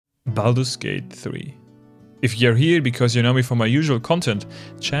Baldur's Gate 3. If you're here because you know me from my usual content,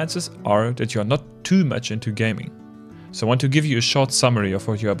 chances are that you're not too much into gaming. So I want to give you a short summary of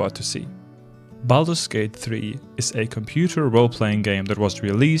what you're about to see. Baldur's Gate 3 is a computer role-playing game that was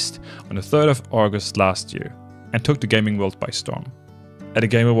released on the 3rd of August last year and took the gaming world by storm. At the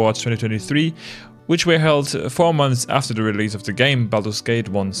Game Awards 2023, which were held 4 months after the release of the game, Baldur's Gate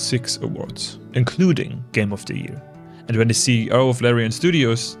won 6 awards, including Game of the Year. And when the CEO of Larian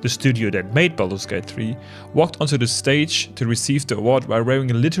Studios, the studio that made Baldur's Gate 3, walked onto the stage to receive the award while wearing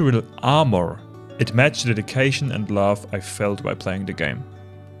literal armor, it matched the dedication and love I felt while playing the game.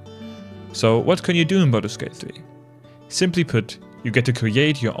 So what can you do in Baldur's Gate 3? Simply put, you get to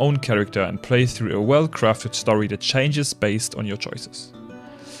create your own character and play through a well-crafted story that changes based on your choices.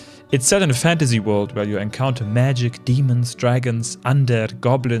 It's set in a fantasy world where you encounter magic, demons, dragons, undead,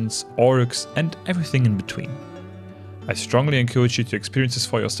 goblins, orcs, and everything in between. I strongly encourage you to experience this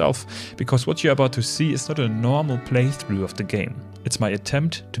for yourself, because what you're about to see is not a normal playthrough of the game. It's my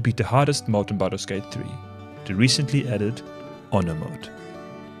attempt to beat the hardest mode in Baldur's Gate 3, the recently added Honor mode.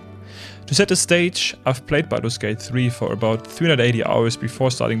 To set the stage, I've played Baldur's Gate 3 for about 380 hours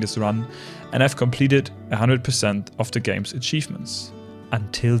before starting this run, and I've completed 100% of the game's achievements,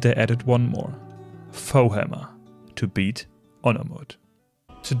 until they added one more, Foehammer, to beat Honor mode.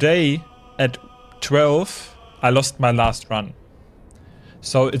 Today at 12, I lost my last run,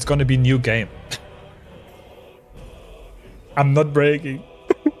 so it's gonna be new game. I'm not breaking.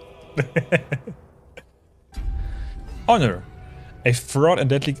 Honor. A fraud and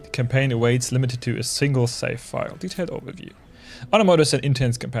deadly campaign awaits, limited to a single save file. Detailed overview. Honor mode is an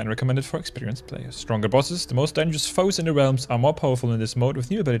intense campaign recommended for experienced players. Stronger bosses, the most dangerous foes in the realms, are more powerful in this mode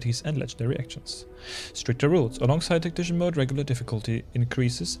with new abilities and legendary actions. Stricter rules. Alongside Tactician mode, regular difficulty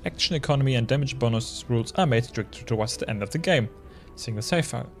increases, action economy and damage bonus rules are made stricter towards the end of the game. Single save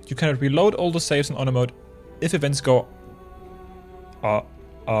file. You cannot reload all the saves in Honor mode if events go...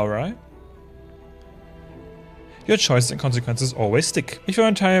 alright. Your choices and consequences always stick. If your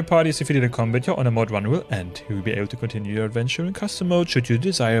entire party is defeated in combat, your Honor mode run will end. You will be able to continue your adventure in custom mode should you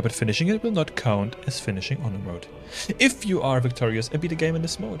desire, but finishing it will not count as finishing Honor mode. If you are victorious and beat the game in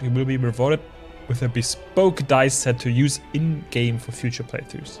this mode, you will be rewarded with a bespoke dice set to use in-game for future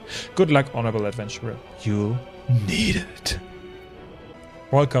playthroughs. Good luck, honorable adventurer. You'll need it.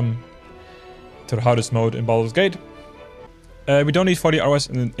 Welcome to the hardest mode in Baldur's Gate. We don't need 40 hours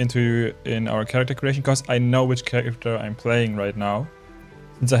in our character creation, because I know which character I'm playing right now,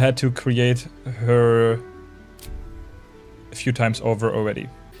 since I had to create her a few times over already.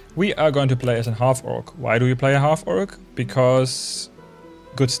 We are going to play as a half-orc. Why do we play a half-orc? Because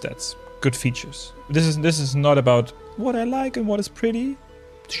good stats, good features. This is not about what I like and what is pretty.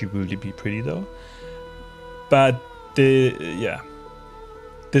 She will be pretty though. But yeah,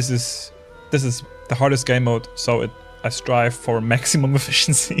 this is the hardest game mode, so I strive for maximum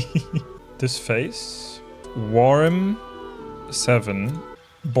efficiency. This face. Warm 7.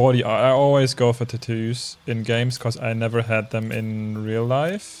 Body art. I always go for tattoos in games because I never had them in real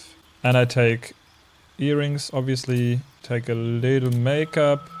life. And I take earrings, obviously. Take a little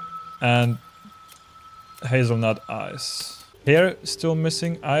makeup. And hazelnut eyes. Hair still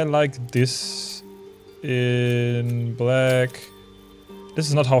missing. I like this in black. This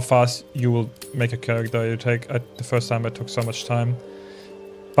is not how fast you will make a character. You take the first time I took so much time.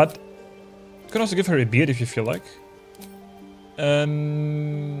 But you can also give her a beard if you feel like.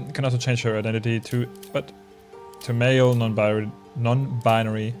 And you can also change her identity to male,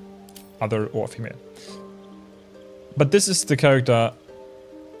 non-binary, other or female. But this is the character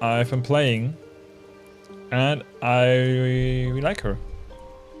I've been playing, and I like her.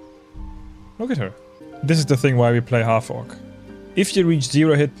 Look at her. This is the thing why we play half-orc. If you reach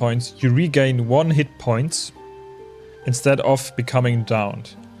 0 hit points, you regain 1 hit point instead of becoming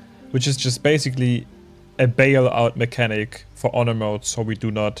downed, which is just basically a bailout mechanic for Honor mode, so we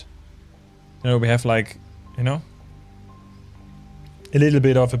do not, we have like, a little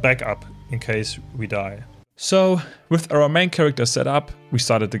bit of a backup in case we die. So, with our main character set up, we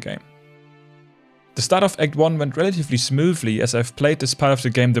started the game. The start of Act 1 went relatively smoothly, as I've played this part of the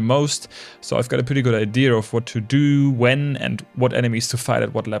game the most, so I've got a pretty good idea of what to do, when, and what enemies to fight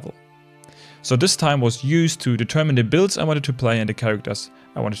at what level. So this time was used to determine the builds I wanted to play and the characters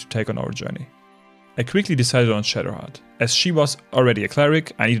I wanted to take on our journey. I quickly decided on Shadowheart. As she was already a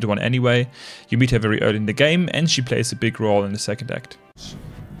cleric, I needed one anyway. You meet her very early in the game, and she plays a big role in the second act.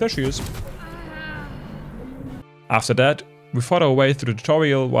 There she is. After that, we fought our way through the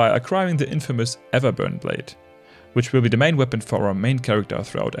tutorial while acquiring the infamous Everburn Blade, which will be the main weapon for our main character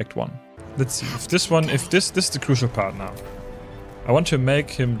throughout Act 1. Let's see, if this is the crucial part now. I want to make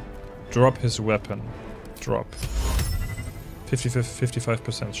him Drop his weapon. Drop.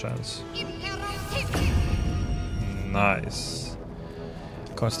 55% chance. Nice.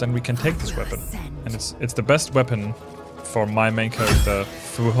 Because then we can take this weapon. And it's the best weapon for my main character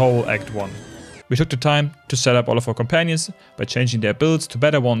through whole Act 1. We took the time to set up all of our companions by changing their builds to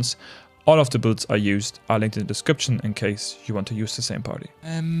better ones. All of the builds I used are linked in the description in case you want to use the same party.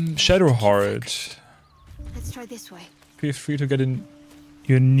 Shadowheart. Let's try this way. Feel free to get in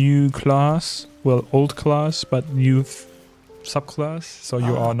your new class. Well, old class, but new subclass. So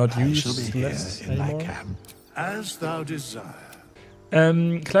you are not useless anymore. As thou desire.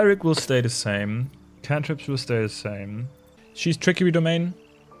 Cleric will stay the same. Cantrips will stay the same. She's trickery domain.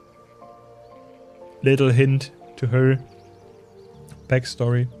 Little hint to her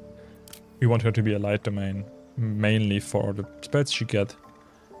backstory. We want her to be a light domain, mainly for the spells she get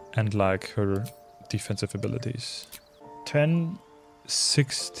and like her defensive abilities. 10,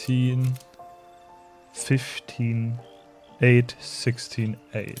 16, 15, 8, 16,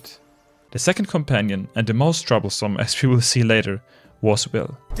 8. The second companion, and the most troublesome, as we will see later, was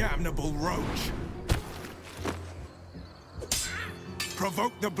Will. Damnable roach.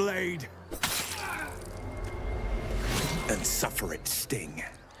 Provoke the blade. And suffer its sting.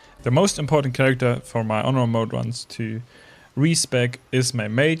 The most important character for my honor mode runs to respec is my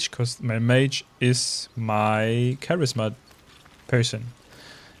mage, because my mage is my charisma person.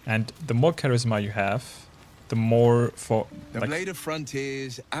 And the more charisma you have, the more for the Blade of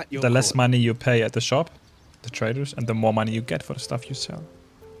Frontiers at your the less money you pay at the shop, the traders, and the more money you get for the stuff you sell.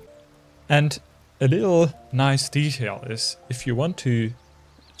 And a little nice detail is if you want to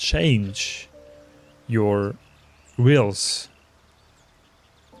change your Will's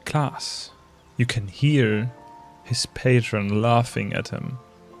class, you can hear his patron laughing at him.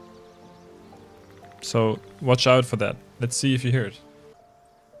 So watch out for that. Let's see if you hear it.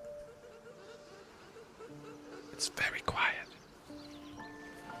 It's very quiet.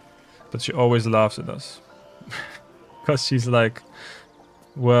 But she always laughs at us. Because she's like,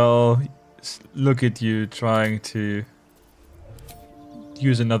 well, look at you trying to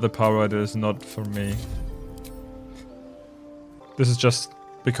use another power that is not for me. This is just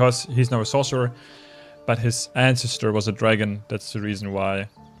because he's now a sorcerer, but his ancestor was a dragon. That's the reason why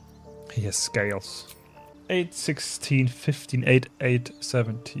he has scales. 8, 16, 15, 8, 8,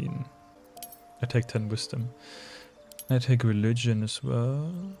 17. I take 10 wisdom. I take religion as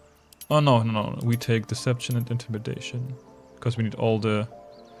well. Oh no. We take deception and intimidation. Because we need all the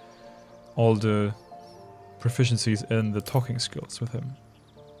proficiencies in the talking skills with him.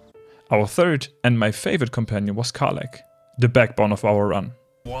 Our third and my favorite companion was Karlek, the backbone of our run.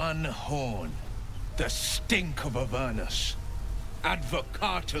 One horn, the stink of Avernus,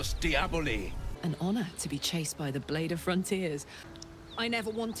 Advocatus Diaboli. An honor to be chased by the Blade of Frontiers. I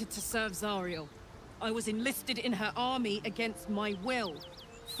never wanted to serve Zariel. I was enlisted in her army against my will.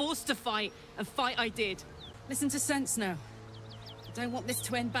 Forced to fight, and fight I did. Listen to sense now. I don't want this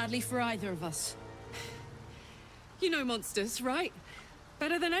to end badly for either of us. You know monsters, right?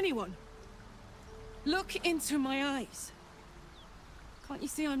 Better than anyone. Look into my eyes. Can't you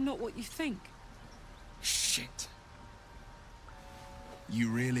see I'm not what you think? Shit. You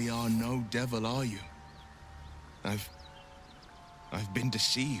really are no devil, are you? I've been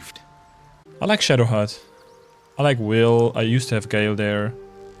deceived. I like Shadowheart. I like Will. I used to have Gale there,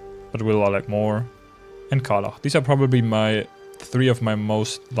 but Will I like more. And Karla. These are probably my three of my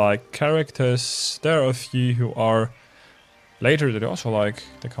most liked characters. There are a few who are later that I also like.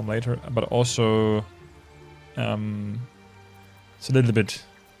 They come later, but also it's a little bit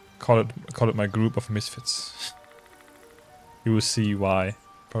call it my group of misfits. You will see why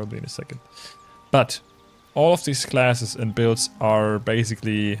probably in a second. But all of these classes and builds are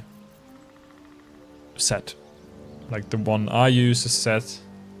basically set. Like the one I use is set.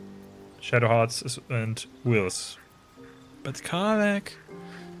 Shadowheart's and Will's. But Karlek,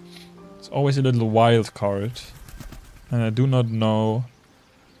 it's always a little wild card. And I do not know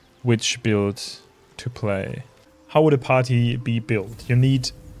which build to play. How would a party be built? You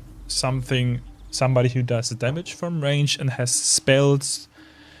need somebody who does damage from range and has spells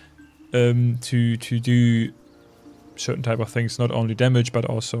to do certain type of things, not only damage but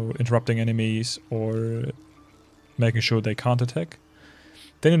also interrupting enemies or making sure they can't attack.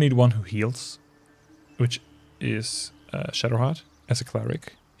 Then you need one who heals, which is Shadowheart as a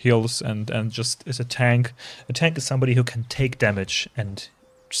cleric. Heals and just is a tank. A tank is somebody who can take damage and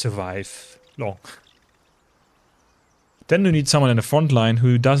survive long. Then you need someone in the front line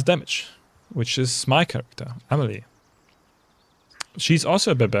who does damage, which is my character, Emily. She's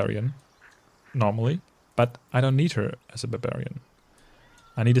also a barbarian, normally, but I don't need her as a barbarian.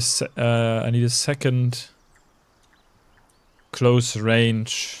 I need a second close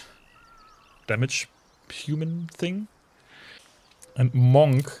range damage human thing. And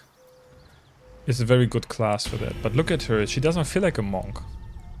monk is a very good class for that. But look at her, she doesn't feel like a monk.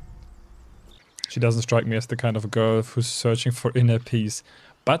 She doesn't strike me as the kind of girl who's searching for inner peace.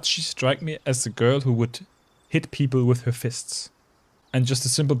 But she strikes me as a girl who would hit people with her fists. And just the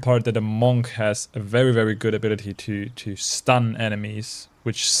simple part that a monk has a very, very good ability to stun enemies,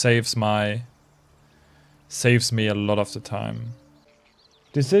 which saves me a lot of the time.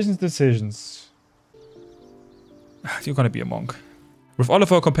 Decisions. You're gonna be a monk. With all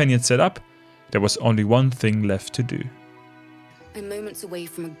of our companions set up, there was only one thing left to do. I'm moments away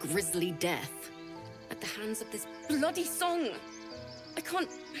from a grisly death. At the hands of this bloody song. I can't...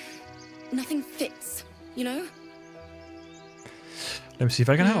 Nothing fits, you know? Let me see if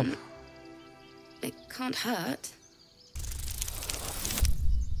I can help. It can't hurt.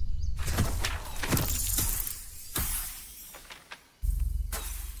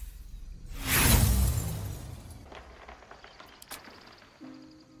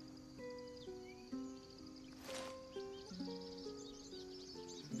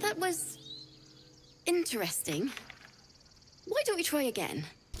 That was interesting. Why don't we try again?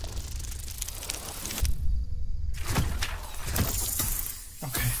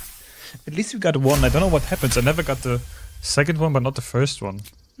 Okay. At least we got one. I don't know what happens. I never got the second one, but not the first one.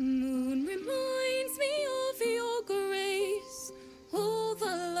 Moon reminds me of your grace. All the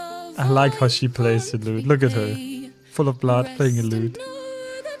love I like how she plays the lute. Look at her. Full of blood, playing a lute.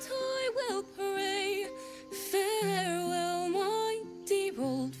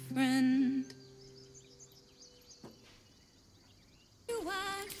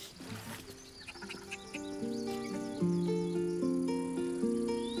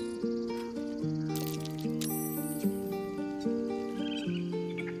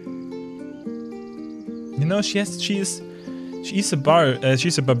 You know, she's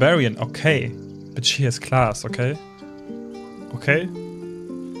a barbarian, okay, but she has class, okay? Okay?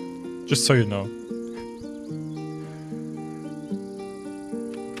 Just so you know.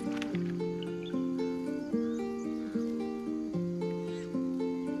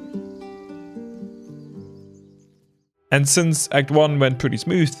 And since Act 1 went pretty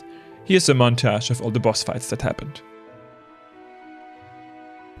smooth, here's a montage of all the boss fights that happened.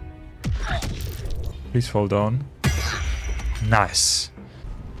 Please fall down. Nice.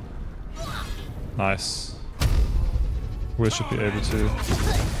 Nice. We should be able to...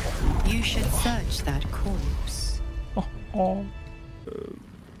 You should search that corpse. Oh.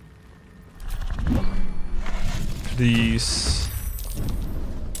 Please.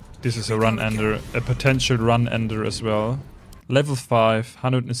 This is a run-ender, a potential run-ender as well. Level 5,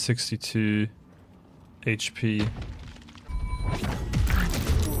 162 HP.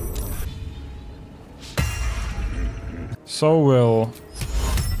 So we'll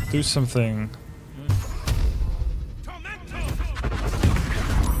do something.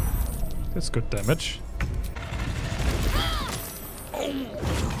 That's good damage.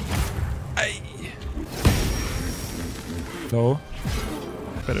 Aye. No.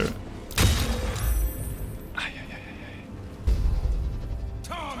 Better.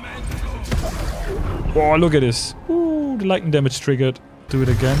 Oh, look at this. Ooh, the lightning damage triggered. Do it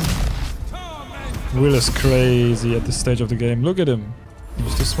again. Will is crazy at this stage of the game. Look at him.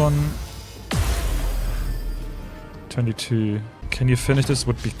 Use this one. 22. Can you finish this?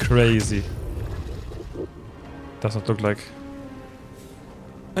 Would be crazy. Does not look like...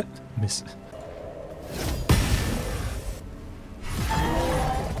 miss.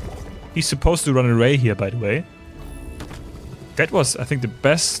 He's supposed to run a ray here, by the way. That was, I think, the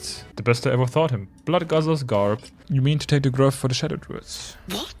best I ever thought him. Blood Guzzler's Garb. You mean to take the growth for the Shadow Druids?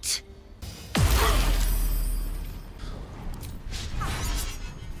 What?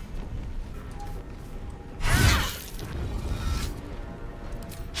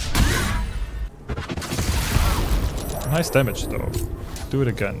 Nice damage, though. Do it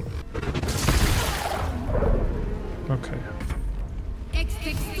again. Okay.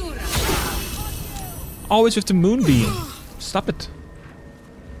 Always with the moonbeam. Stop it.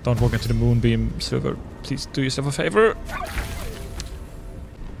 Don't walk into the moonbeam, Silver. Please do yourself a favor.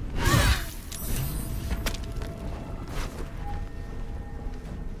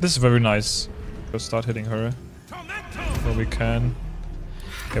 This is very nice. We'll start hitting her where we can.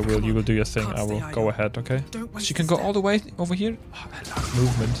 Yeah, you will do your thing. I will go ahead, okay? She can go all the way over here. Oh, I love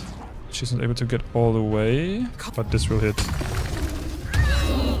movement. She's not able to get all the way, but this will hit.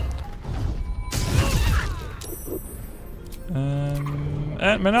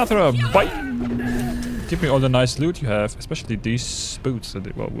 And Manathra, bite! Give me all the nice loot you have, especially these boots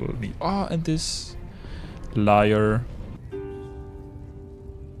that we'll need. Oh, and this liar.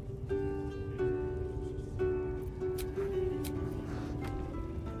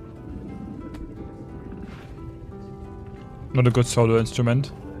 Not a good solo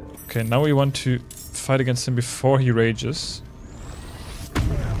instrument. Okay, now we want to fight against him before he rages.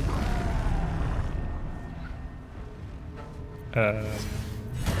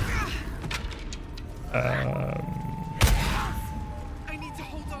 I need to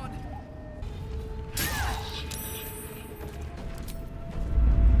hold on.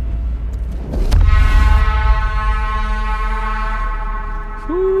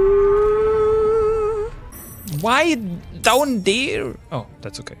 Why down there? Oh,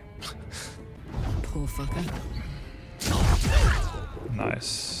 that's okay. Poor fucker.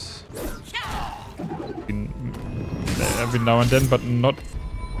 Nice. Every now and then, but not.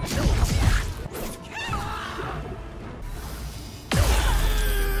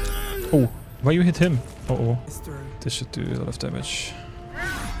 Oh, why you hit him? Uh oh. This should do a lot of damage.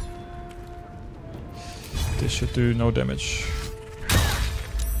 This should do no damage.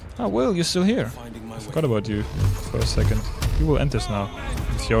 Ah, Will, you're still here. I forgot about you for a second. You will end this now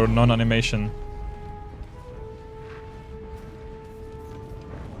with your non-animation.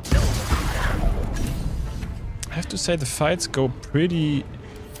 I have to say the fights go pretty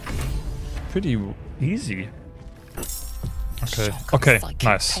easy. Okay, okay,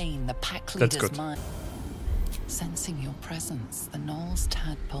 nice. That's good. Sensing your presence, the Gnoll's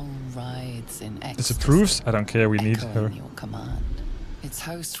tadpole rides in ecstasy. Disapproves? I don't care, we need her. Your command. Its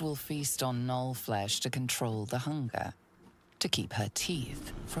host will feast on Gnoll flesh to control the hunger, to keep her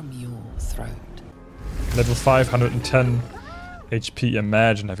teeth from your throat. Level 510 HP,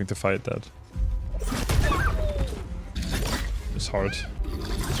 imagine having to fight that. It's hard.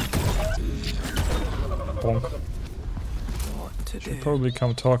 Bonk. Should probably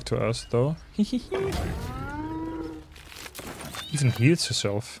come talk to us though. Even heals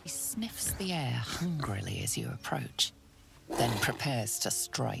herself. He sniffs the air hungrily as you approach, then prepares to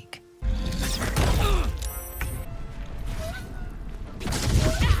strike.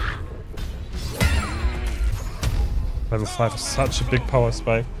 Level 5 is such a big power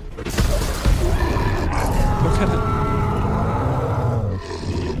spike. Look at it.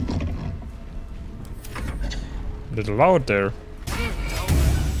 A little loud there.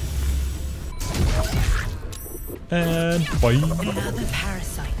 And bye. Another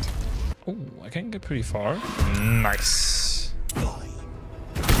parasite. Oh, I can get pretty far. Nice.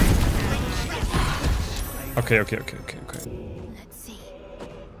 Okay. Let's see.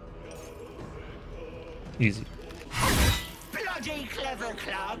 Easy. Bloody clever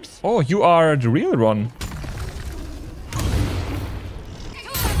clogs. Oh, you are the real one.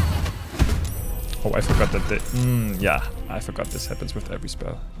 Oh, I forgot that they... yeah, I forgot this happens with every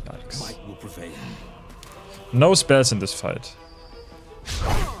spell. Yikes. Might will prevail. No spells in this fight.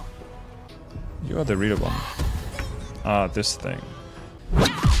 You are the real one. Ah, this thing.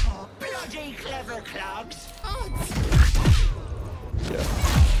 Bloody clever clogs. Yeah.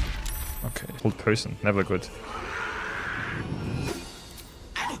 Okay. Hold person, never good.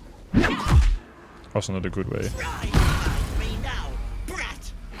 Also not a good way. Me now,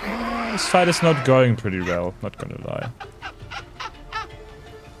 brat. This fight is not going pretty well, not gonna lie.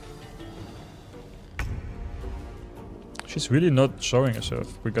 She's really not showing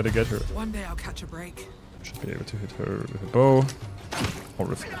herself. We gotta get her. One day I'll catch a break. Should be able to hit her with a bow. Or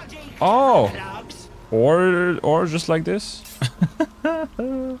with... Oh! Or just like this.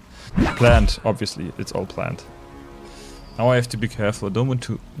 Planned, obviously. It's all planned. Now I have to be careful. I don't want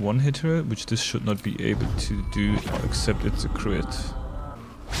to one-hit her, which this should not be able to do, except it's a crit.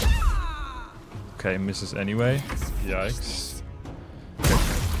 Okay, misses anyway. Yikes. Okay.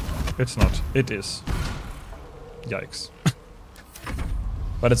 It's not. It is. Yikes.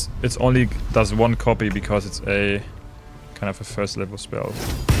 But it's only does one copy because it's a kind of a first level spell.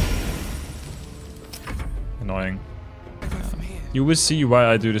 Annoying. You will see why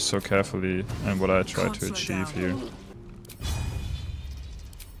I do this so carefully and what I try to achieve here.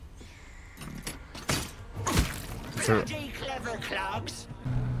 So,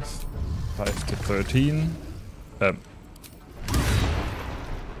 5 to 13.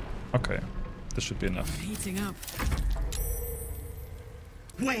 Okay, this should be enough. Heating up.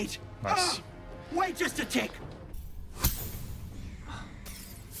 Wait. Nice. Wait just a tick.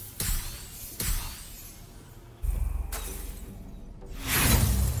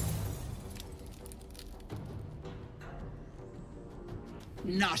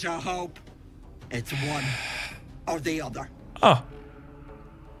 Not a hope. It's one or the other. Ah.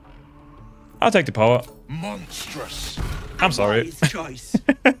 I'll take the power. Monstrous. I'm sorry. Wise choice.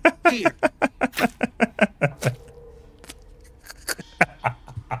 Here.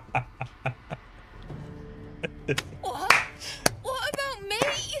 What about me?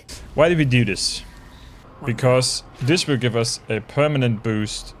 Why did we do this? Because this will give us a permanent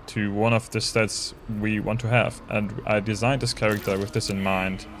boost to one of the stats we want to have. And I designed this character with this in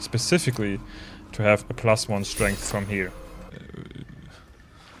mind, specifically to have a +1 strength from here.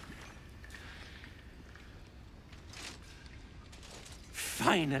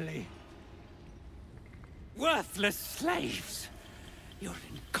 Finally. Worthless slaves. Your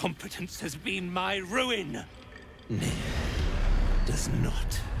incompetence has been my ruin. Nay, does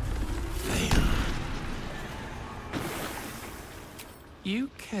not fail.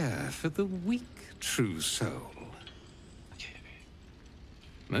 You care for the weak, true soul.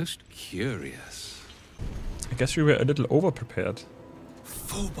 Most curious. I guess we were a little over-prepared.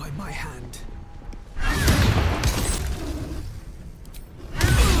 Fall by my hand.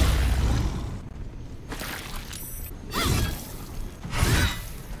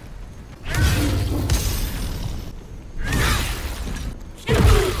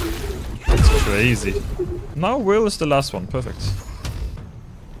 That's crazy. Now Will is the last one. Perfect.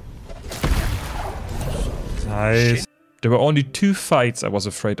 Nice. There were only 2 fights I was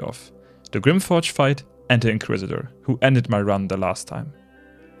afraid of. The Grimforge fight and the Inquisitor, who ended my run the last time.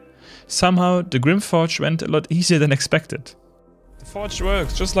 Somehow, the Grimforge went a lot easier than expected. The Forge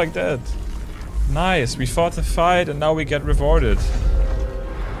works, just like that. Nice, we fought the fight and now we get rewarded.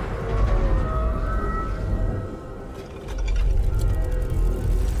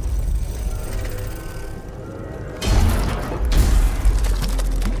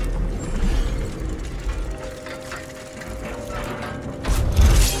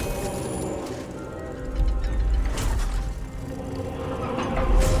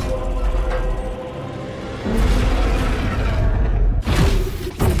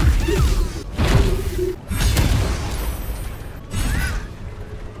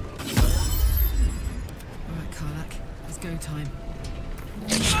 Go time.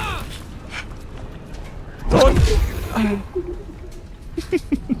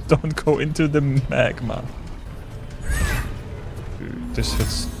 Don't go into the magma. This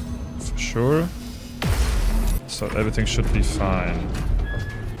hits for sure. So everything should be fine.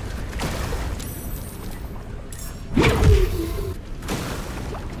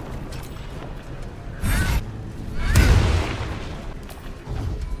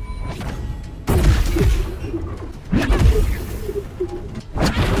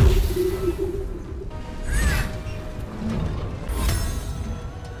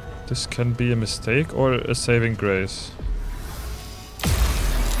 This can be a mistake or a saving grace.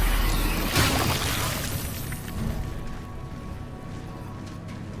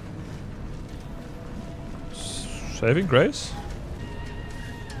 Saving grace?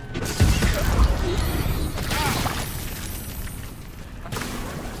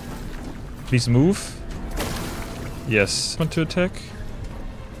 Please move. Yes. Want to attack?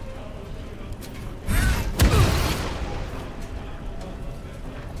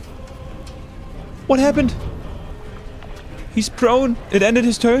 What happened? He's prone. It ended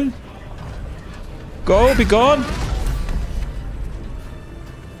his turn. Go, be gone.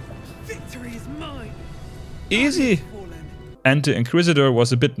 Victory is mine. Easy. And the Inquisitor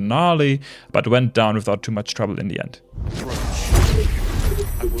was a bit gnarly, but went down without too much trouble in the end. I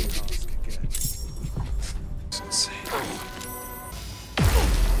won't ask again. It's insane.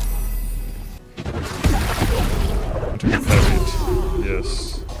 To be parried.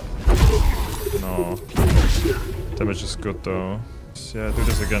 Yes. No. Damage is good though. Yeah, do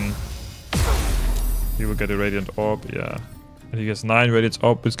this again. He will get a Radiant Orb, yeah. And he gets 9 Radiant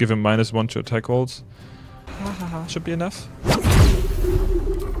Orb, which give him -1 to attack rolls. Should be enough.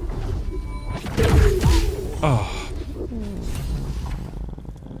 Oh.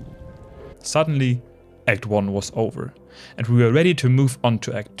 Suddenly, Act 1 was over, and we were ready to move on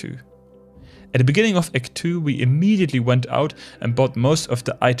to Act 2. At the beginning of Act 2, we immediately went out and bought most of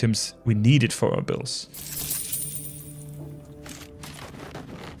the items we needed for our bills.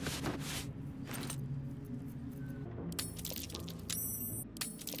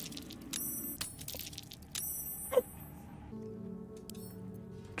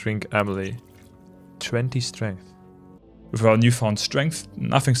 Drink Emily. 20 strength. With our newfound strength,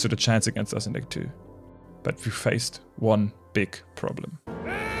 nothing stood a chance against us in Act 2. But we faced one big problem.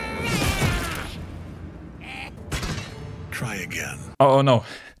 Try again. Oh no,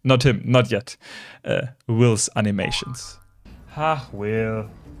 not him, not yet. Will's animations. Ha, Will.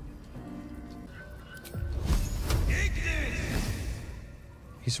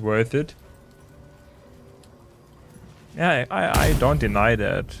 He's worth it. Yeah, I don't deny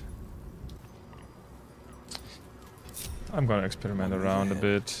that. I'm gonna experiment around a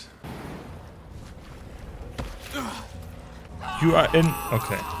bit. You are in.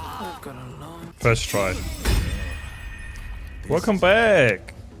 Okay. First try. Welcome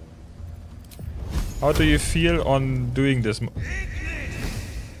back. How do you feel on doing this?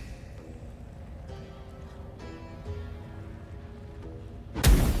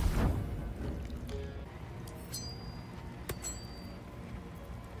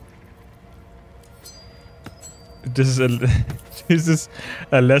 This is a this is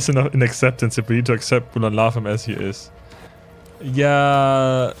a lesson in acceptance. If we need to accept Bull and love him as he is.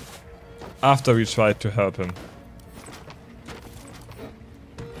 Yeah, after we tried to help him.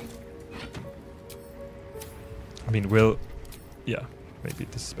 I mean, Will... Yeah, maybe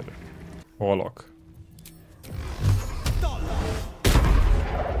this is better. Warlock.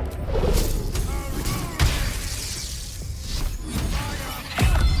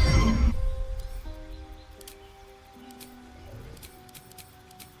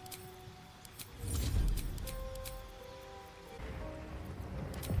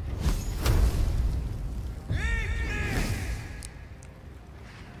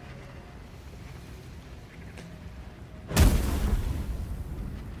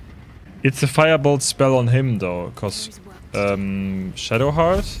 It's a firebolt spell on him though, cause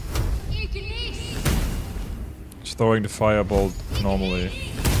Shadowheart is throwing the firebolt normally.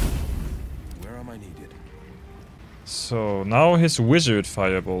 Where am I needed? So now his wizard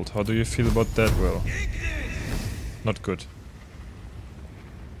firebolt. How do you feel about that, Will? Not good.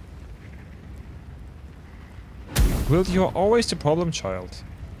 Will, you're always the problem child.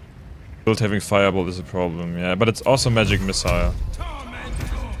 Will having firebolt is a problem, yeah, but it's also magic missile.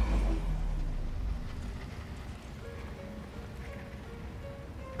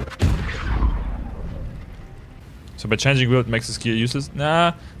 So by changing Will, it makes his gear useless?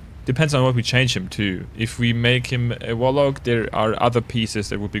 Nah, depends on what we change him to. If we make him a Warlock, there are other pieces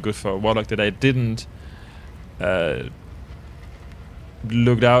that would be good for a Warlock that I didn't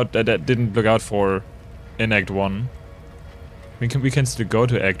look out for in Act 1. We can still go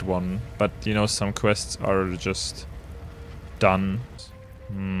to Act 1, but you know, some quests are just done.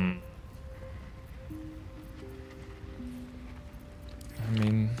 I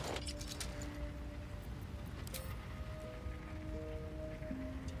mean...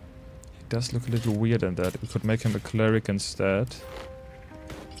 does look a little weird in that. We could make him a cleric instead.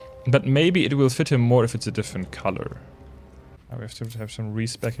 But maybe it will fit him more if it's a different color. Now we have to have some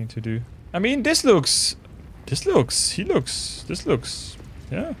respecking to do. I mean, this looks...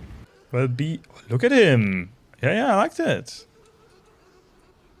 Yeah. Well, look at him! Yeah, I like that.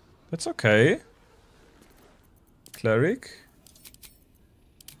 That's okay. Cleric.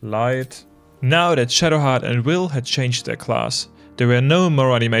 Light. Now that Shadowheart and Will had changed their class, there were no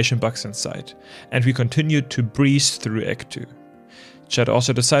more animation bugs in sight, and we continued to breeze through Act 2. Chad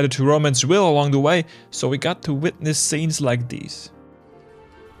also decided to romance Will along the way, so we got to witness scenes like these.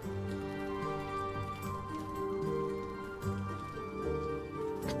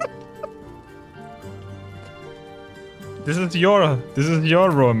 This is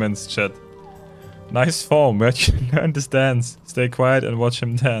your romance, Chad. Nice form, where you learn this dance. Stay quiet and watch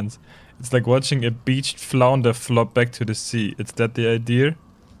him dance. It's like watching a beached flounder flop back to the sea. Is that the idea?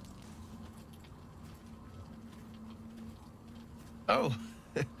 Oh.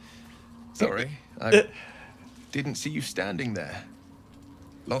 Sorry. I didn't see you standing there.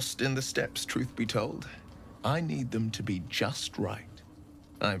 Lost in the steps, truth be told. I need them to be just right.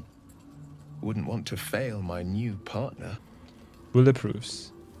 I wouldn't want to fail my new partner. Will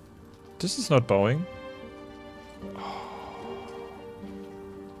approves. This is not bowing.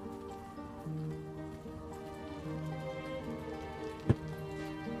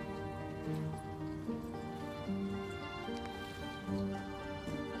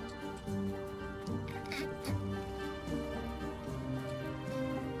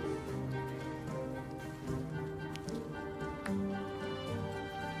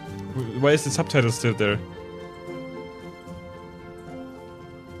 Why is the subtitle still there?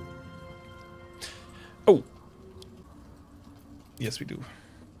 Oh! Yes, we do.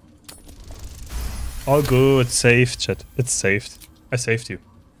 All good. Saved, chat. It's saved. I saved you.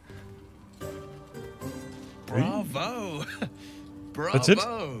 Bravo! Bravo! That's it?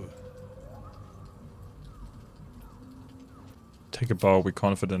 Take a bow, be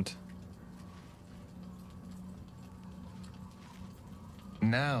confident.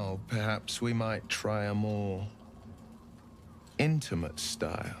 Now, perhaps we might try a more intimate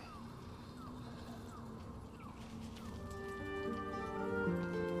style.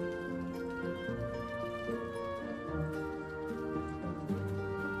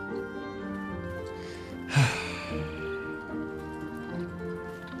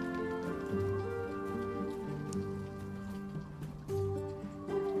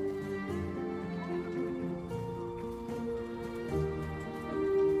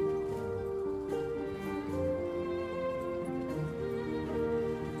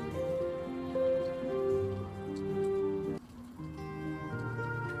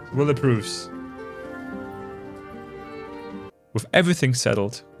 Will approves. With everything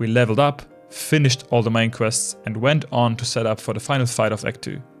settled, we leveled up, finished all the main quests, and went on to set up for the final fight of Act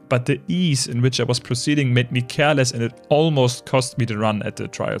 2. But the ease in which I was proceeding made me careless, and it almost cost me the run at the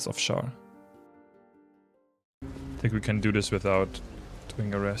Trials of Shar. I think we can do this without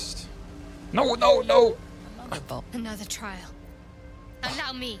doing a rest. No, no, no! Another trial.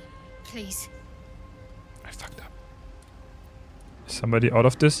 Allow me, please. I fucked up. Is somebody out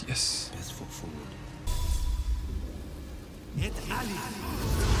of this? Yes.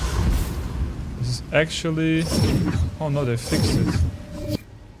 This is actually... Oh no, they fixed it.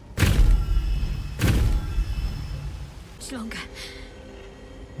 It's longer.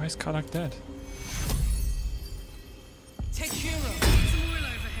 Why is Karlak dead? Take Hero. Some oil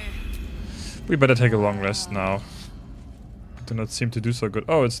over here. We better take a long rest now. Do not seem to do so good.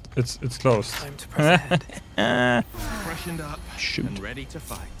 Oh, it's closed. Time to press ahead. Freshened up Shoot. and ready to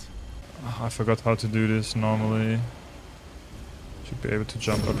fight. Oh, I forgot how to do this normally. Should be able to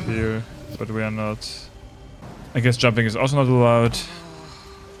jump up here, but we are not. I guess jumping is also not allowed.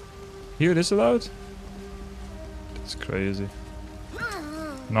 Here it is allowed? That's crazy.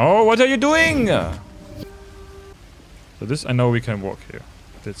 No, what are you doing? So this I know we can walk here.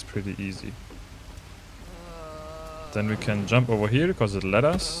 That's pretty easy. Then we can jump over here because it let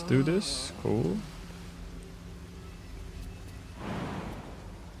us do this. Cool.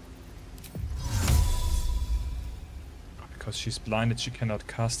 Because she's blinded, she cannot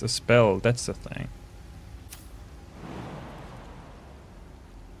cast a spell. That's the thing.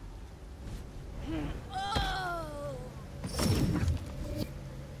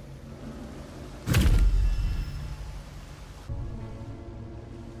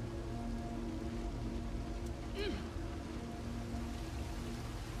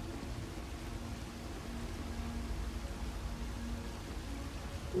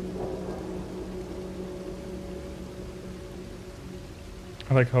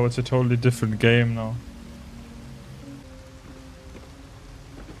 I like how it's a totally different game now.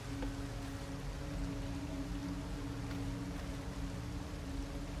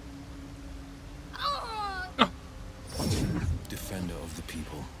 Defender of the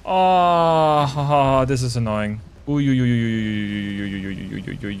people. Oh, this is annoying.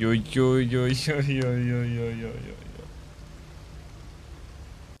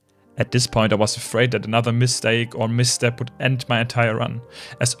 At this point I was afraid that another mistake or misstep would end my entire run,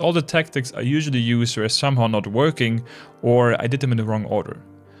 as all the tactics I usually use were somehow not working or I did them in the wrong order.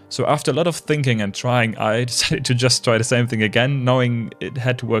 So after a lot of thinking and trying, I decided to just try the same thing again, knowing it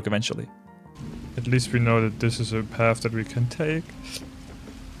had to work eventually. At least we know that this is a path that we can take.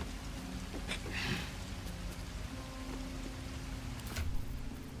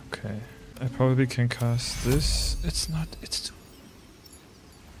 Okay, I probably can cast this. It's not, it's too...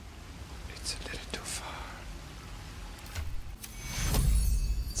 It's a little too far.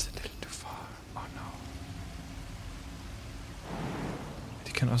 It's a little too far. Oh no.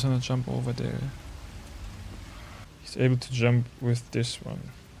 He can also not jump over there. He's able to jump with this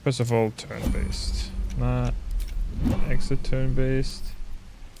one. First of all, turn-based. Nah. Exit turn-based.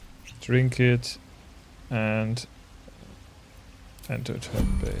 Drink it. And enter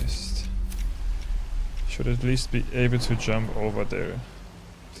turn-based. Should at least be able to jump over there.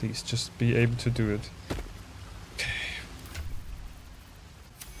 Please, just be able to do it. Okay.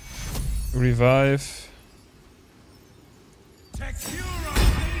 Revive.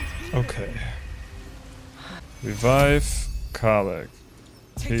 Okay. Revive. Karlak.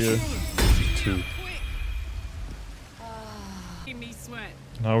 Here. 2. Give me sweat.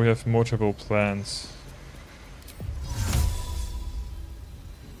 Now we have multiple plans.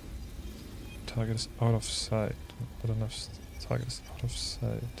 Target is out of sight. Not enough. Target is out of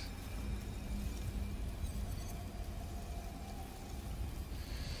sight.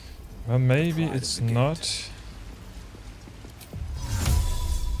 Well, maybe it's not.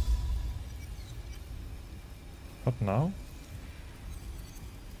 Not now?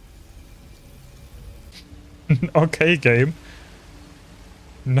 Okay, game.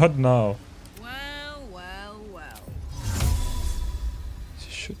 Not now. Well, well, well. She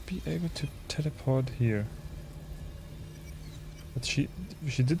should be able to teleport here. But she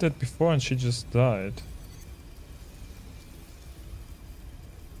did that before and she just died.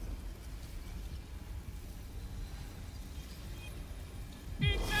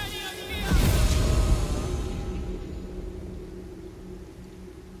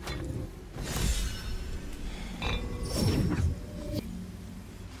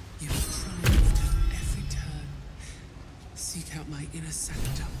 Seek out my inner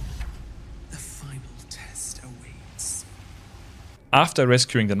sanctum. The final test awaits. After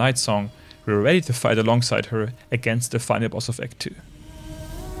rescuing the Night Song, we were ready to fight alongside her against the final boss of Act 2.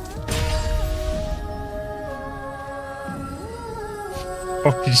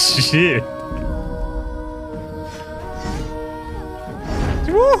 Oh shit!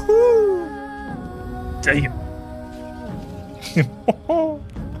 Woohoo! Damn!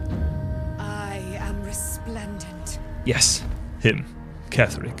 I am resplendent. Yes, him,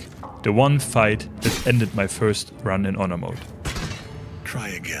 Catherick. The one fight that ended my first run in honor mode. Try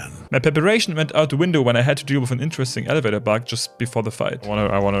again. My preparation went out the window when I had to deal with an interesting elevator bug just before the fight.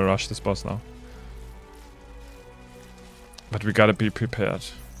 I wanna rush this boss now. But we gotta be prepared.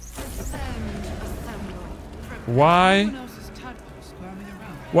 Why?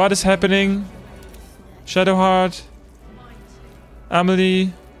 What is happening? Shadowheart?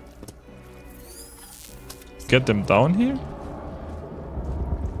 Amelie? Get them down here?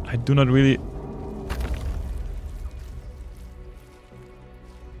 I do not really...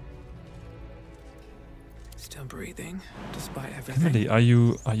 Still breathing, despite everything. Emily, are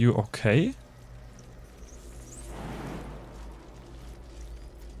you okay?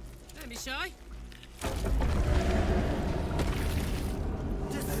 Don't be shy.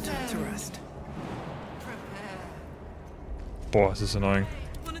 No time to rest. Boah, this is annoying.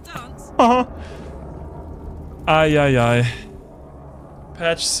 Wanna dance? Ay, ay, ay.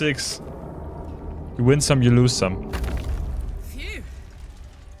 Patch 6. You win some, you lose some. Phew.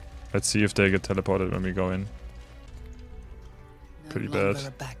 Let's see if they get teleported when we go in. Pretty bad.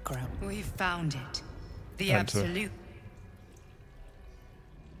 We found it. The Time to- absolute.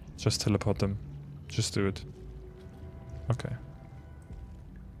 Just teleport them. Just do it. Okay.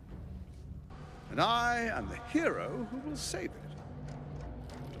 And I am the hero who will save it.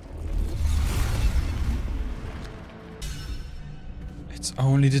 It's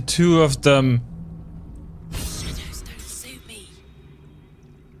only the two of them. Shadows don't suit me.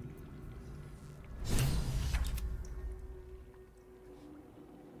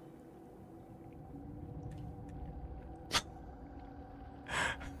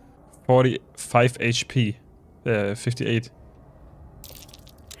 $45 HP. 58.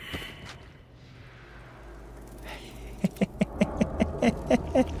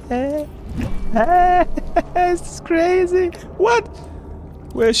 This is crazy. What?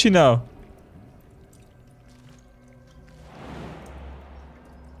 Where is she now?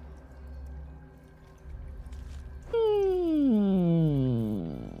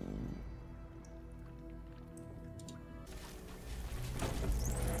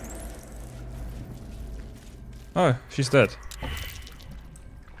 Oh, she's dead.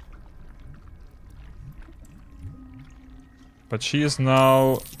 But she is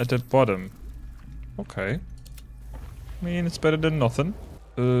now at the bottom. Okay. I mean, it's better than nothing.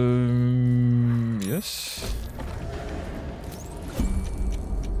 Yes.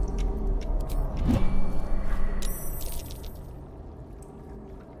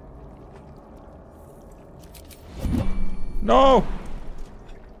 No!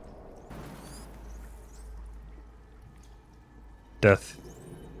 Death.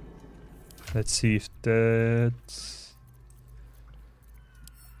 Let's see if that's...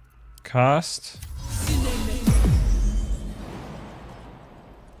 Cast.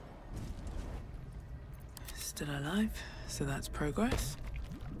 Still alive, so that's progress.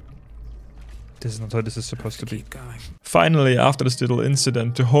 This is not how this is supposed to be. Keep going. Finally, after this little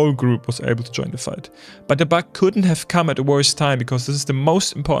incident, the whole group was able to join the fight. But the bug couldn't have come at the worst time because this is the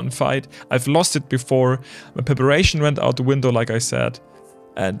most important fight. I've lost it before. My preparation went out the window, like I said.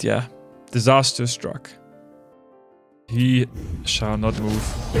 And yeah, disaster struck. He shall not move.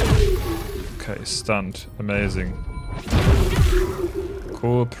 Okay, stunned. Amazing.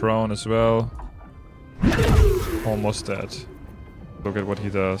 Cool, prone as well. Almost dead. Look at what he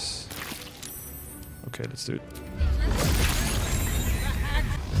does. Okay, let's do it.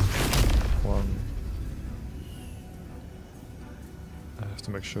 One. I have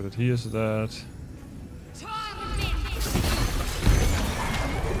to make sure that he is dead.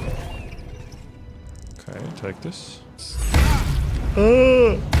 Okay, take this.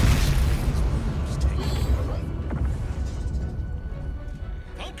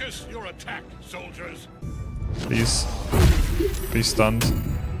 Focus your attack, soldiers. Please. Be stunned.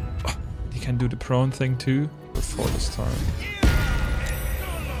 Oh, he can do the prone thing too. Before this time.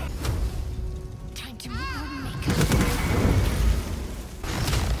 Time to meet your maker.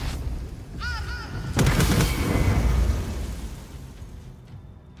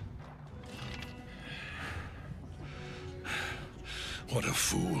 What a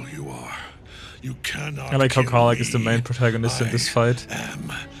fool you are. You cannot. I like how kill Karlach me. is the main protagonist in this fight.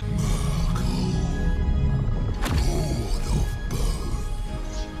 Am Lord of Bones.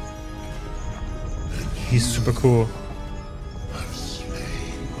 He's super cool. I've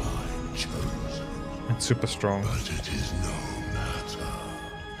slain my chosen. And super strong. But it is no matter,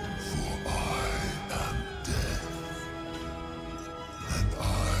 for I am death. And I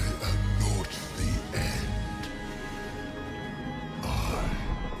am not the end. I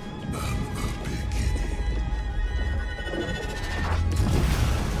am the beginning.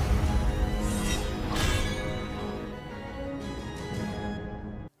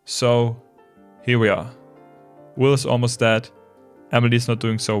 So, here we are. Will is almost dead. Emily's not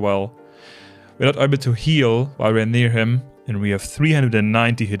doing so well. We're not able to heal while we're near him, and we have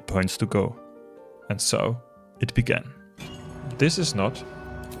 390 hit points to go. And so, it began. This is not.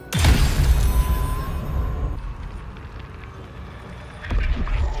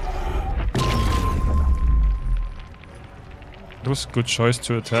 It was a good choice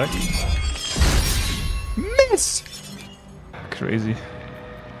to attack. Miss! Crazy.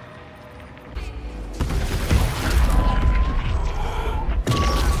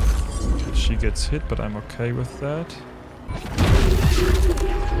 She gets hit, but I'm okay with that.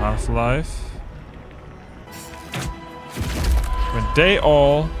 Half-life. When they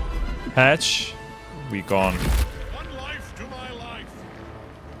all hatch, we gone.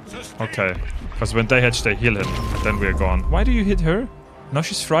 Okay, because when they hatch, they heal him, and then we're gone. Why do you hit her? Now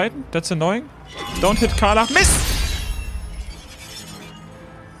she's frightened? That's annoying. Don't hit Carla. Miss!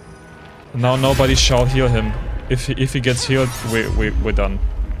 Now nobody shall heal him. If he gets healed, we're done.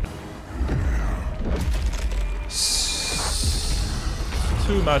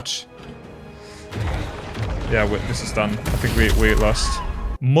 Too much. Yeah, this is done. I think we lost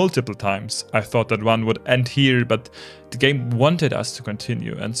multiple times. I thought that one would end here, but the game wanted us to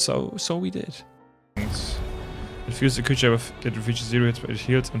continue, and so we did. Infuse the creature with it reaches 0 hits, but it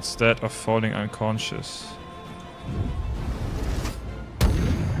heals instead of falling unconscious.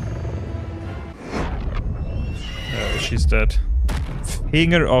 She's dead.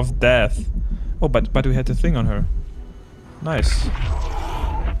 Finger of Death. Oh, but we had the thing on her. Nice.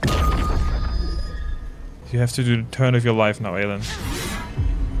 You have to do the turn of your life now, Aelin.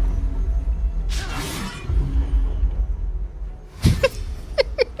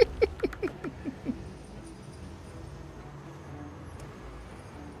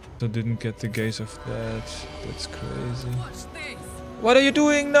 So didn't get the gaze of that. That's crazy. What are you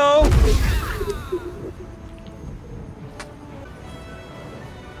doing now?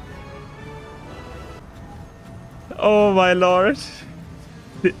 Oh my lord.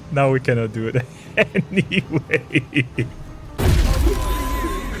 Now we cannot do it anyway.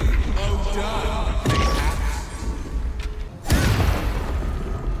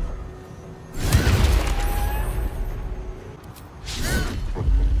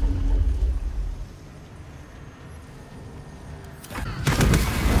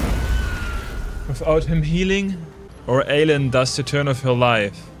 Without him healing, or Aelin does the turn of her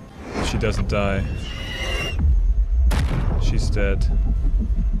life. She doesn't die. She's dead.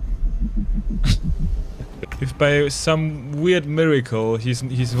 If by some weird miracle he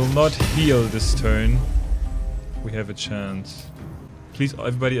will not heal this turn, we have a chance. Please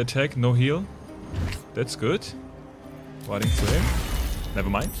everybody attack, no heal. That's good. Warding flame. Never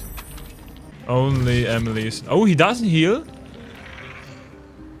mind. Only Emily's. Oh, he doesn't heal.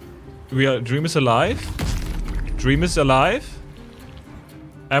 Dream is alive. Dream is alive.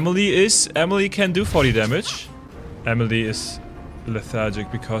 Emily can do 40 damage. Emily is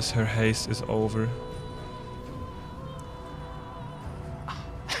lethargic because her haste is over.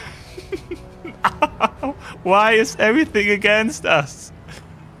 Why is everything against us?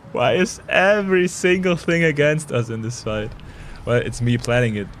 Why is every single thing against us in this fight? Well, it's me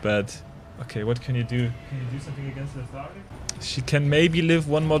planning it, but... Okay, what can you do? Can you do something against lethargic? She can maybe live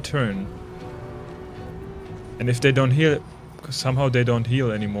one more turn. And if they don't heal... Because somehow they don't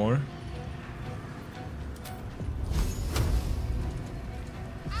heal anymore.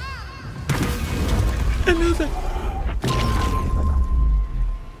 Another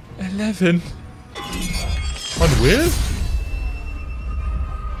 11. On Will?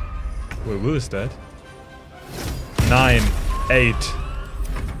 Well, Will is dead. 9, 8.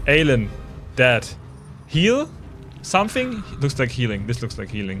 Aelin, dead. Heal? Something? Looks like healing. This looks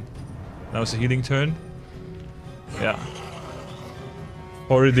like healing. Now it's a healing turn. Yeah.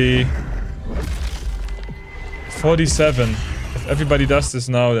 40. 47. If everybody does this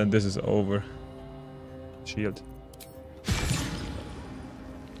now, then this is over. Shield.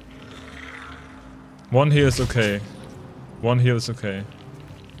 1 heal is okay. 1 heal is okay.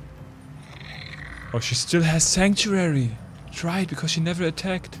 Oh, she still has Sanctuary. That's right, because she never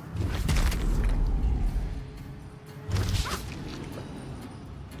attacked.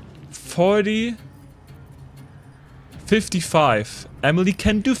 55. Emily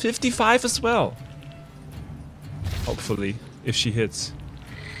can do 55 as well. Hopefully, if she hits.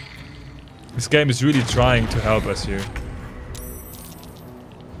 This game is really trying to help us here.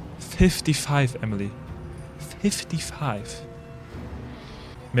 55, Emily. 55.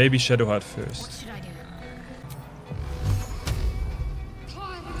 Maybe Shadowheart first.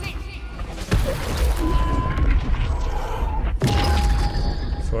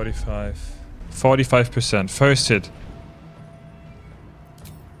 45. 45%. First hit.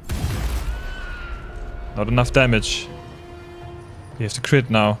 Not enough damage. We have to crit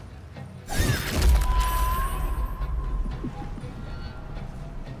now.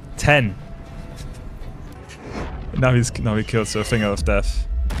 Ten. Now he kills her finger of death.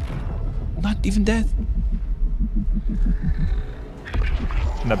 Not even death.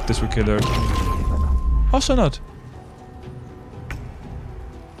 Nope, this will kill her. Also not.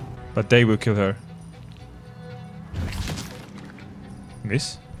 But they will kill her.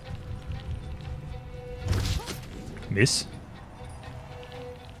 Miss? Miss?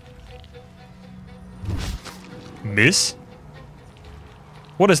 Miss?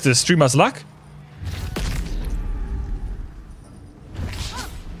 What is this? Streamer's luck?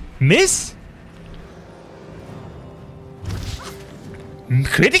 Miss?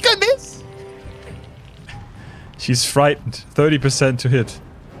 Critical miss? She's frightened. 30% to hit.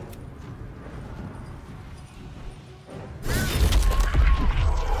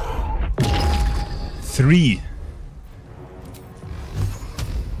 Three.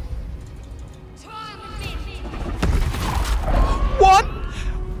 What?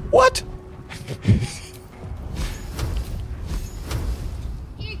 What?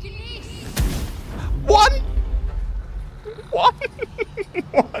 One? One?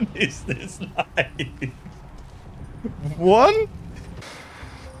 What is this like? One?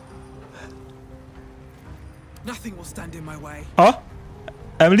 Nothing will stand in my way. Huh?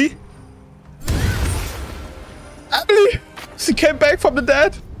 Emily? Emily! She came back from the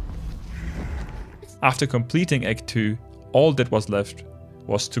dead! After completing Act 2, all that was left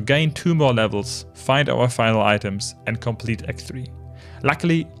was to gain 2 more levels, find our final items, and complete Act 3.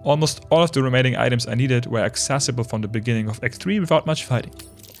 Luckily, almost all of the remaining items I needed were accessible from the beginning of Act 3 without much fighting.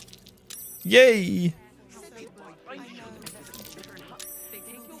 Yay!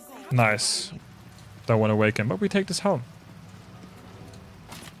 Nice. Don't want to awaken, but we take this helm.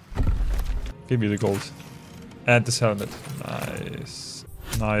 Give me the gold. And this helmet. Nice.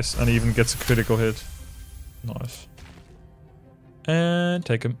 Nice. And he even gets a critical hit. Nice. And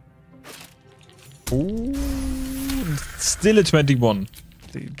take him. Ooh. Still a 21.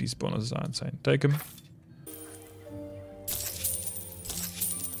 These bonuses are insane. Take him.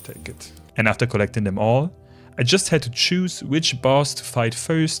 Take it. And after collecting them all, I just had to choose which boss to fight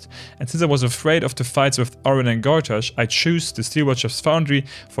first, and since I was afraid of the fights with Orin and Gortash, I chose the Steelwatcher's Foundry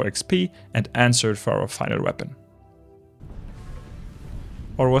for XP and answered for our final weapon.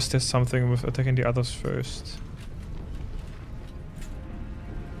 Or was there something with attacking the others first?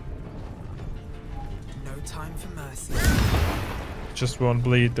 No time for mercy. Just won't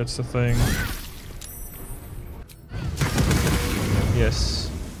bleed, that's the thing. Yes.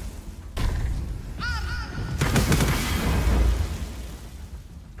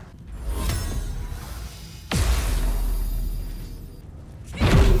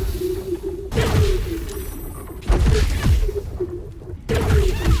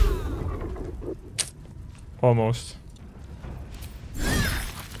 Almost.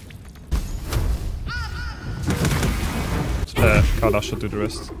 Kala should do the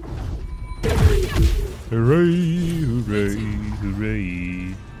rest. Hooray, hooray,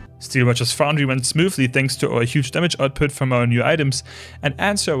 hooray. Steelwatcher's Foundry went smoothly thanks to our huge damage output from our new items, and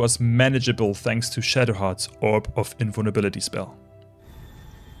Answer was manageable thanks to Shadowheart's Orb of Invulnerability spell.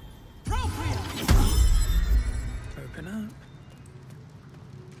 Open up.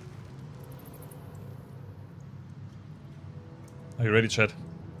 Are you ready, Chad?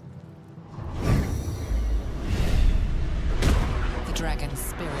 The dragon's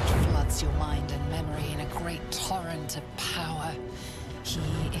spirit floods your mind and memory in a great torrent of power. He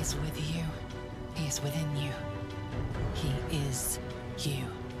is with you. He is within you. He is you.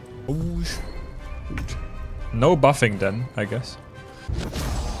 Ooh. No buffing then, I guess.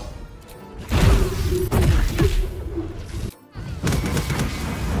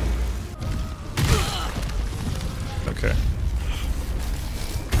 Okay.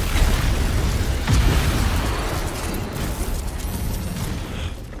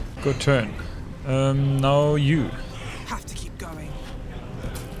 Good turn. Now you. Have to keep going.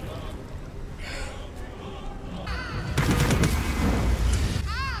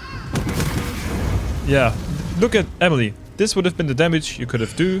 Yeah, Look at Emily. This would have been the damage you could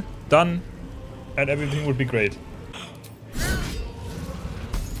have done, and everything would be great.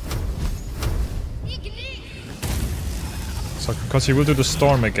 So, because he will do the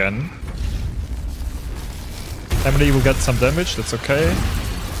storm again. Emily will get some damage, that's okay.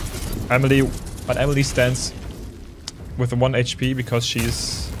 But Emily stands with the 1 HP because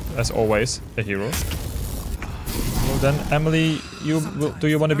she's, as always, a hero. Well then, Emily, do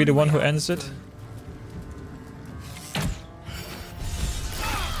you want to be the one who ends it?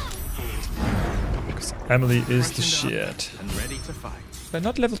 Because Emily is the shit. They're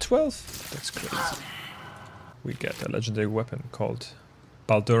not level 12. That's crazy. We get a legendary weapon called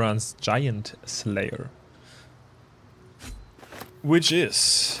Baldur's Giant Slayer. Which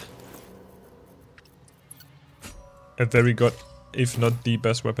is a very good, if not the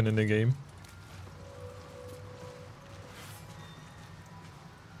best weapon in the game.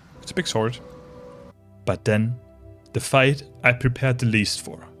 It's a big sword. But then, the fight I prepared the least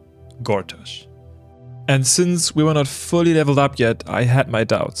for. Gortash. And since we were not fully leveled up yet, I had my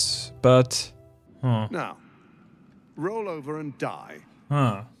doubts. But... Now, roll over and die.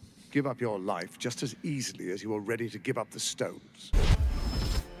 Give up your life just as easily as you are ready to give up the stones.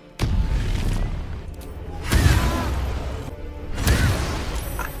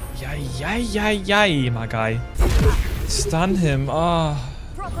 Yay, my guy. Stun him. Ah.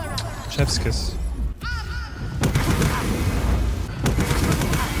 Chef's kiss.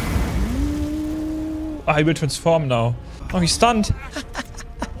 Oh, he will transform now. Oh, he's stunned.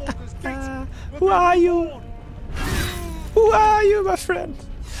 Who are you? Who are you, my friend?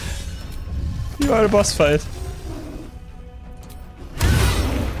 You are a boss fight.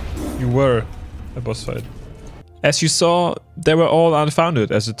 You were a boss fight. As you saw, they were all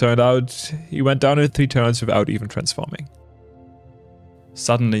unfounded. As it turned out, he went down in 3 turns without even transforming.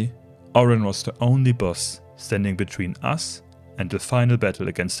 Suddenly, Orin was the only boss standing between us and the final battle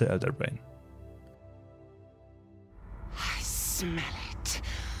against the Elder Brain. I smell it.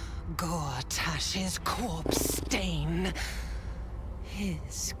 Gortash's corpse stain.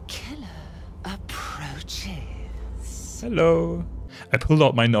 His killer approaches. Hello. I pulled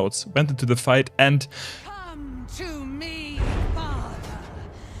out my notes, went into the fight and... Come to me, Father.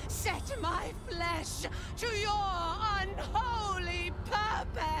 Set my flesh to your unholy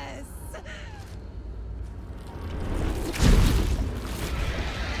purpose.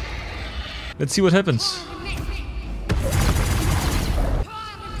 Let's see what happens.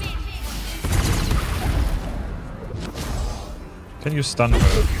 Can you stun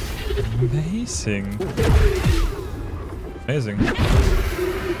her? Amazing. Amazing.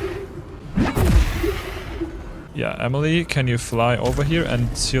 Yeah, Emily, can you fly over here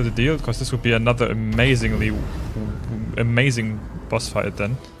and seal the deal? Because this would be another amazing boss fight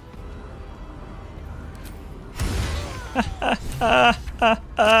then.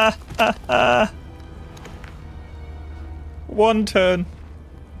 1 turn.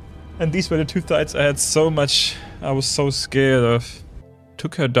 And these were the 2 fights I had I was so scared of.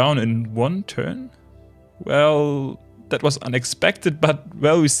 Took her down in 1 turn? Well, that was unexpected but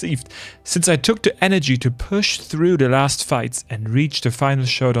well received, since I took the energy to push through the last fights and reach the final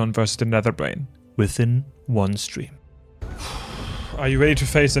showdown versus the Netherbrain within 1 stream. Are you ready to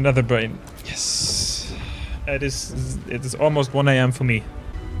face the Netherbrain? Yes. It is almost 1 AM for me.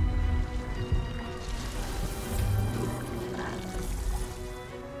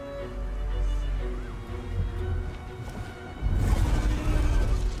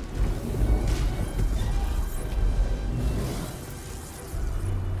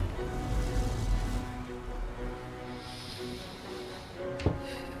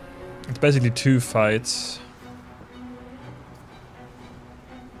 It's basically 2 fights.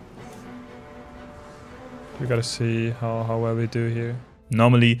 We gotta see how well we do here.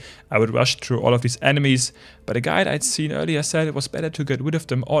 Normally, I would rush through all of these enemies, but a guide I'd seen earlier said it was better to get rid of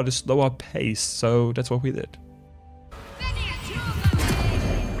them all at a slower pace, so that's what we did.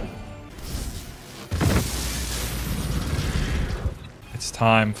 It's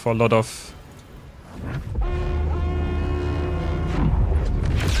time for a lot of...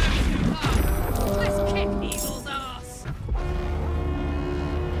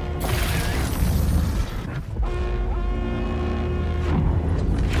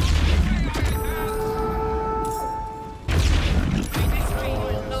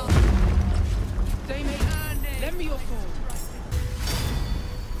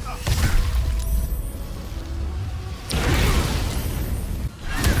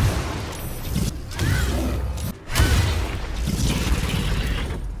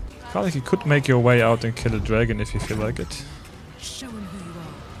 I feel like you could make your way out and kill a dragon if you feel like it. Show him who you are.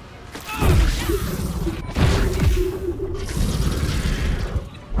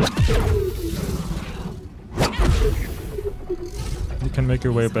 make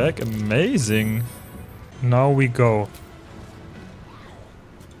your way back. Amazing. Now we go.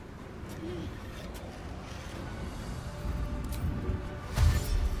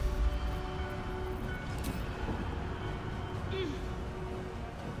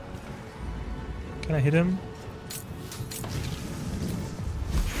 Can I hit him?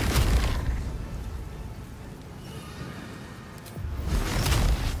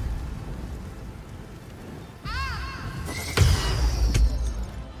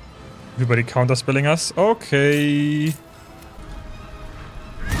 Everybody counter-spelling us? Okay.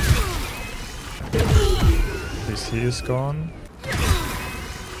 This he is gone.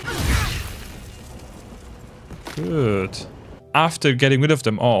 Good. After getting rid of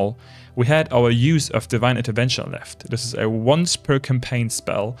them all, we had our use of Divine Intervention left. This is a once per campaign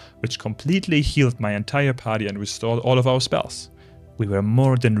spell, which completely healed my entire party and restored all of our spells. We were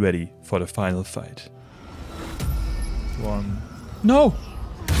more than ready for the final fight. One. No!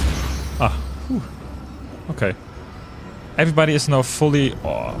 Ah, whew. Okay. Everybody is now fully...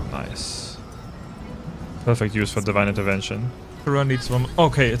 Oh, nice. Perfect use for Divine Intervention. Everyone needs one...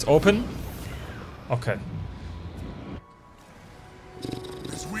 Okay, it's open. Okay.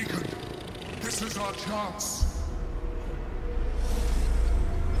 It's weakened. This is our chance.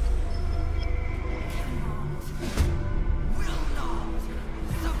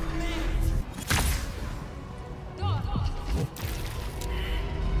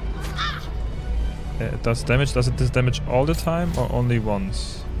 It does damage. Does it do damage all the time or only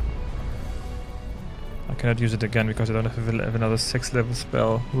once? I cannot use it again because I don't have another 6 level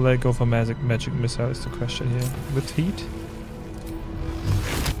spell. Will I go for magic missile is the question here. With heat?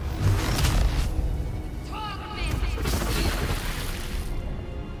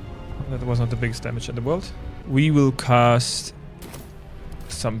 That was not the biggest damage in the world. We will cast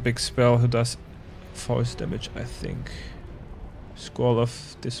some big spell who does force damage, I think. Scroll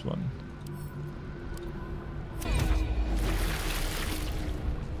of this one.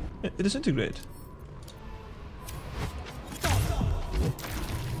 Disintegrate.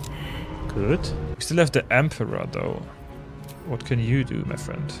 Good. We still have the Emperor though. What can you do, my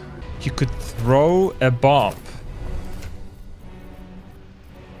friend? You could throw a bomb.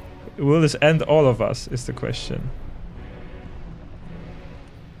 Will this end all of us, is the question.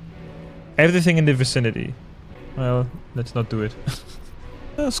 Everything in the vicinity. Well, let's not do it.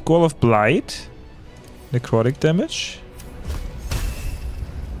 Scroll of Blight. Necrotic damage.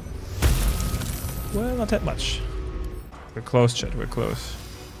 Well, not that much. We're close, chat, we're close.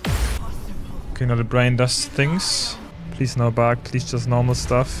 Okay, now the brain does things. Please no bug, please just normal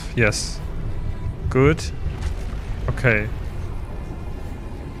stuff. Yes. Good. Okay.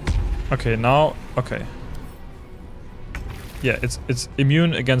 Okay, now... Okay. Yeah, it's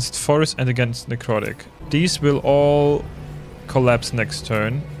immune against force and against necrotic. These will all collapse next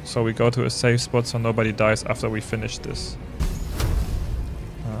turn. So we go to a safe spot so nobody dies after we finish this.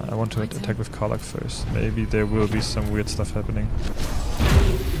 I want to attack with Karlach first. Maybe there will be some weird stuff happening.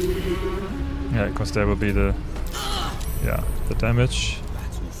 Yeah, because there will be the... Yeah, the damage.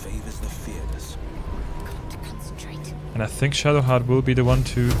 And I think Shadowheart will be the one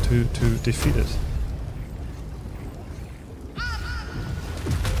to defeat it.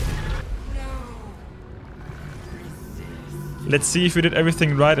 Let's see if we did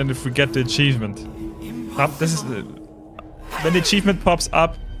everything right and if we get the achievement. This is the... When the achievement pops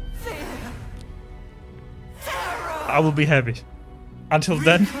up, I will be happy. Until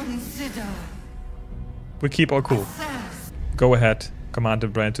then, we keep our cool. Go ahead, command the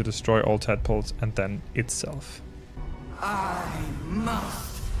brain to destroy all tadpoles and then itself. I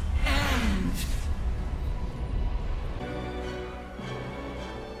must end.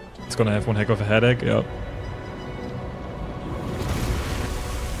 It's gonna have one heck of a headache, yeah.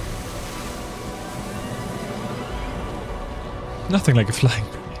 Nothing like a flying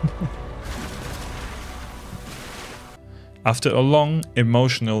brain. After a long,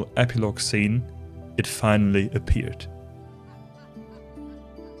 emotional epilogue scene, it finally appeared.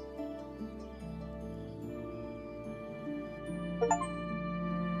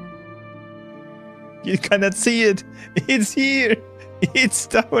 You cannot see it! It's here! It's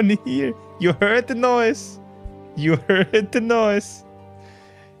down here! You heard the noise! You heard the noise!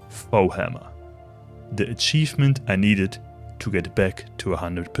 Foehammer. The achievement I needed to get back to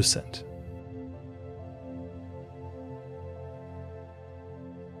 100%.